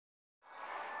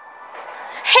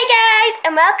Hey guys,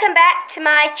 and welcome back to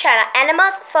my channel,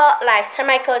 Animals for Life. So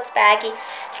my coat's baggy.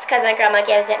 It's because my grandma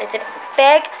gives it and it's a bit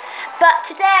big. But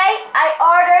today I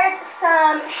ordered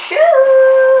some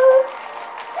shoes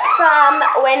from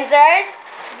Windsor's.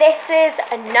 This is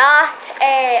not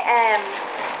a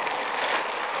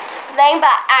thing,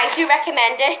 but I do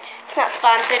recommend it. It's not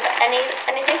sponsored by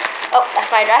anything. Oh,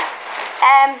 that's my dress.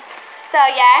 So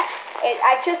yeah,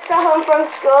 I just got home from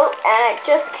school and it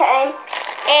just came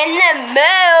in the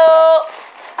mail.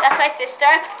 That's my sister.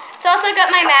 It's also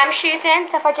got my mom's shoes in,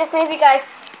 so if I just move you guys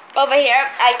over here,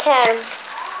 I can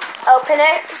open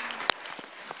it.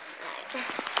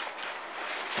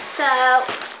 So,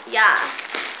 yeah.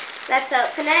 Let's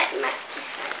open it.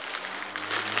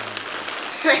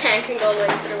 My hand can go all the way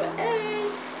through it.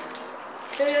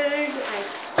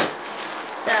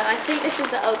 So, I think this is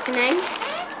the opening.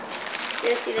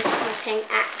 You're going to see this in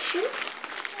action.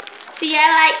 So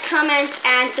yeah, like, comment,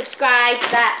 and subscribe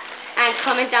and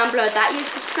comment down below that you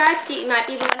subscribe, so you might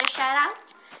be even a shout out.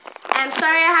 I'm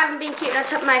sorry I haven't been keeping on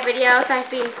top of my videos. I've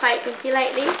been quite busy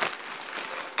lately.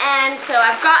 And so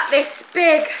I've got this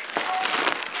big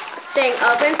thing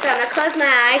open, so I'm going to close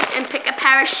my eyes and pick a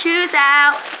pair of shoes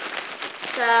out.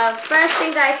 So first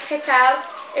things I pick out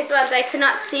is ones I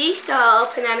cannot see, so I'll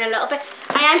open them in a little bit.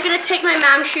 I am going to take my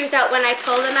mom's shoes out when I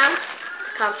pull them out.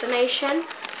 Confirmation.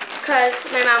 Because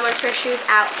my mom wants her shoes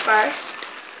out first.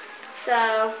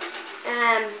 So,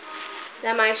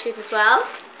 they're my shoes as well.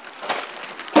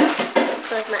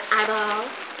 Close my eyeballs.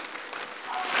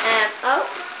 Oh.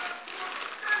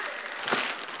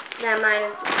 They're mine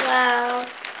as well.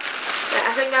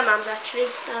 I think they're mom's actually.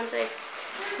 Sounds like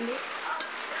mixed.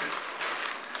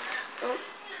 Oh.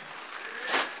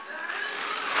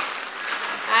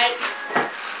 Alright.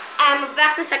 We're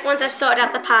back in a second once I've sorted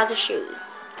out the piles of shoes.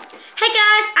 Hey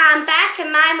guys, I'm back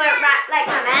and mine weren't wrapped like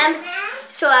my mom's,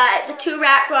 so the two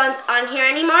wrapped ones aren't here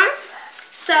anymore.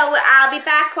 So I'll be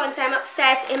back once I'm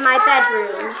upstairs in my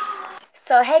bedroom.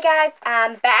 So hey guys,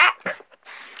 I'm back.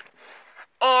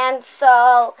 And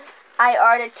so I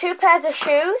ordered two pairs of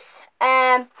shoes,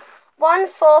 one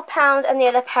 £4 and the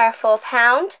other pair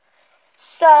 £4.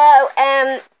 So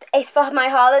it's for my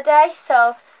holiday,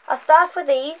 so I'll start off with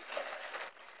these.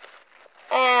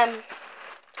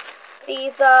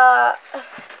 These are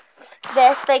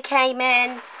they came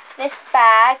in this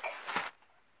bag.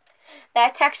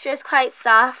 Their texture is quite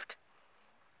soft.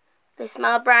 They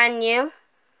smell brand new.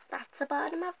 That's the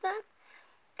bottom of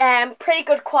them. Pretty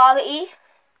good quality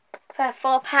for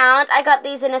 £4. I got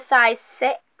these in a size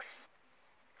 6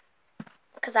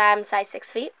 because I am size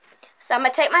 6 feet. So I'm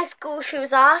gonna take my school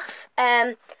shoes off.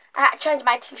 I had to change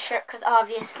my t-shirt because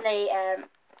obviously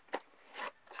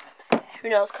who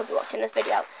knows, could be watching this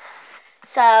video.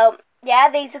 So,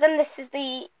 yeah, these are them. This is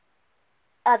the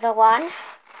other one.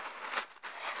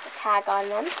 The tag on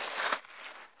them.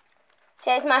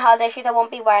 Today's my holiday shoes. I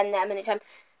won't be wearing them anytime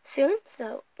soon.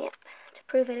 So, yeah, to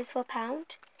prove it is £4. £4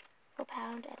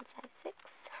 and size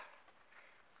 6.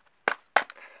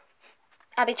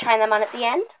 I'll be trying them on at the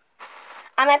end.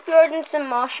 I might be ordering some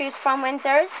more shoes from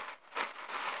Windsor's,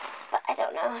 but I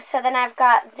don't know. So then I've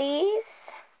got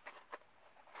these.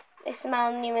 They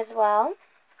smell new as well.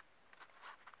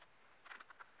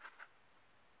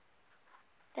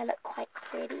 They look quite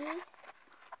pretty.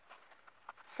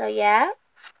 So yeah,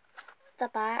 the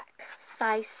back,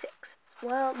 size 6 as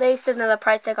well. This doesn't have a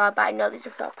price tag on, but I know these are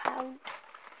 £4.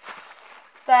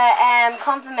 The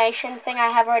confirmation thing I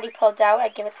have already pulled out. I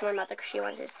give it to my mother because she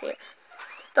wanted to see it.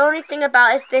 The only thing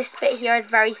about it is this bit here is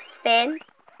very thin.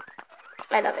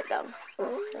 I love it though.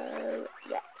 So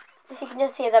yeah, as you can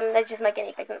just see them, they're just my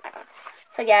guinea pigs in the background.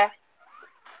 So yeah,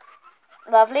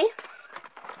 lovely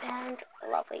and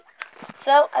lovely.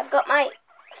 So I've got my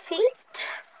feet,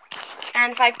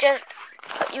 and if I just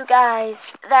put you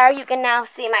guys there, you can now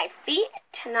see my feet,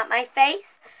 not my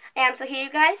face. So here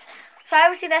you guys. So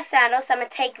obviously they're sandals, so I'm going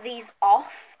to take these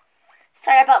off.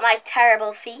 Sorry about my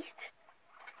terrible feet.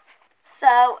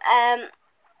 So,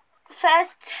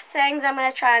 first things I'm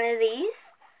going to try on are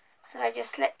these. So I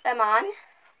just slip them on,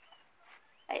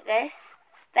 like this.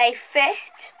 They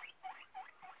fit.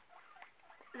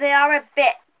 They are a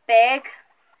bit big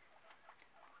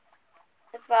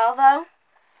as well though.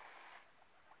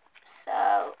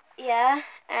 So yeah,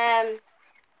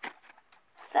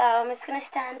 so I'm just gonna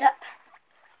stand up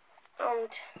and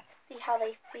see how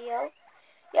they feel.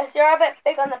 Yes, they're a bit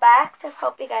big on the back, so I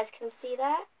hope you guys can see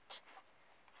that.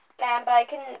 But I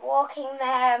can walk in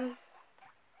them.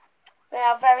 They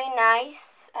are very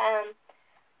nice.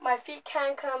 My feet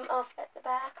can come off at the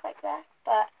back like that,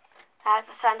 but that's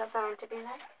the sandals are meant to be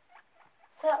like.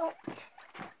 So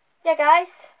yeah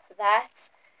guys, that's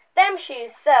them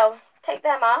shoes. So, take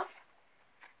them off.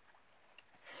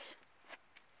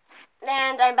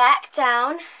 And I'm back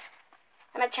down.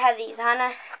 I'm going to try these on.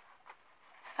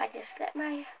 If I just slip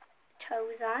my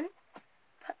toes on,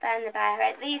 put that in the bag.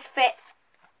 Right, these fit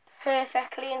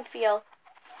perfectly and feel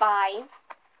fine.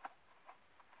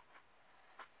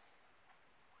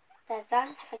 There's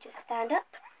that. If I just stand up,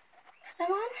 put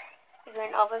them on. Give you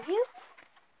an overview.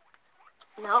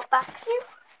 Now back view.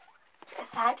 A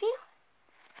side view.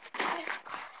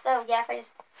 So yeah,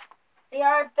 they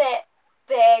are a bit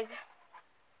big.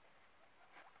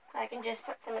 I can just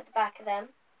put some at the back of them.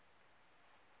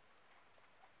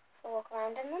 I'll walk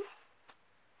around in them.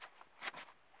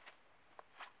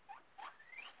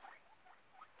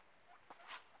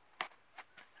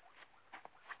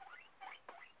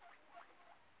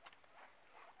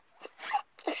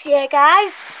 So yeah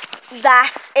guys,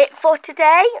 that's it for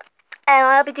today.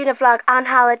 I'll be doing a vlog on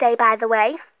holiday, by the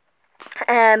way.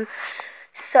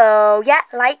 So yeah,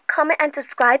 like, comment and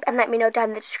subscribe, and let me know down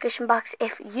in the description box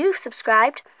if you've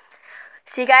subscribed.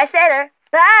 See you guys later.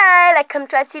 Bye. Like, comment,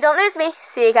 subscribe so you don't lose me.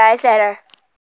 See you guys later.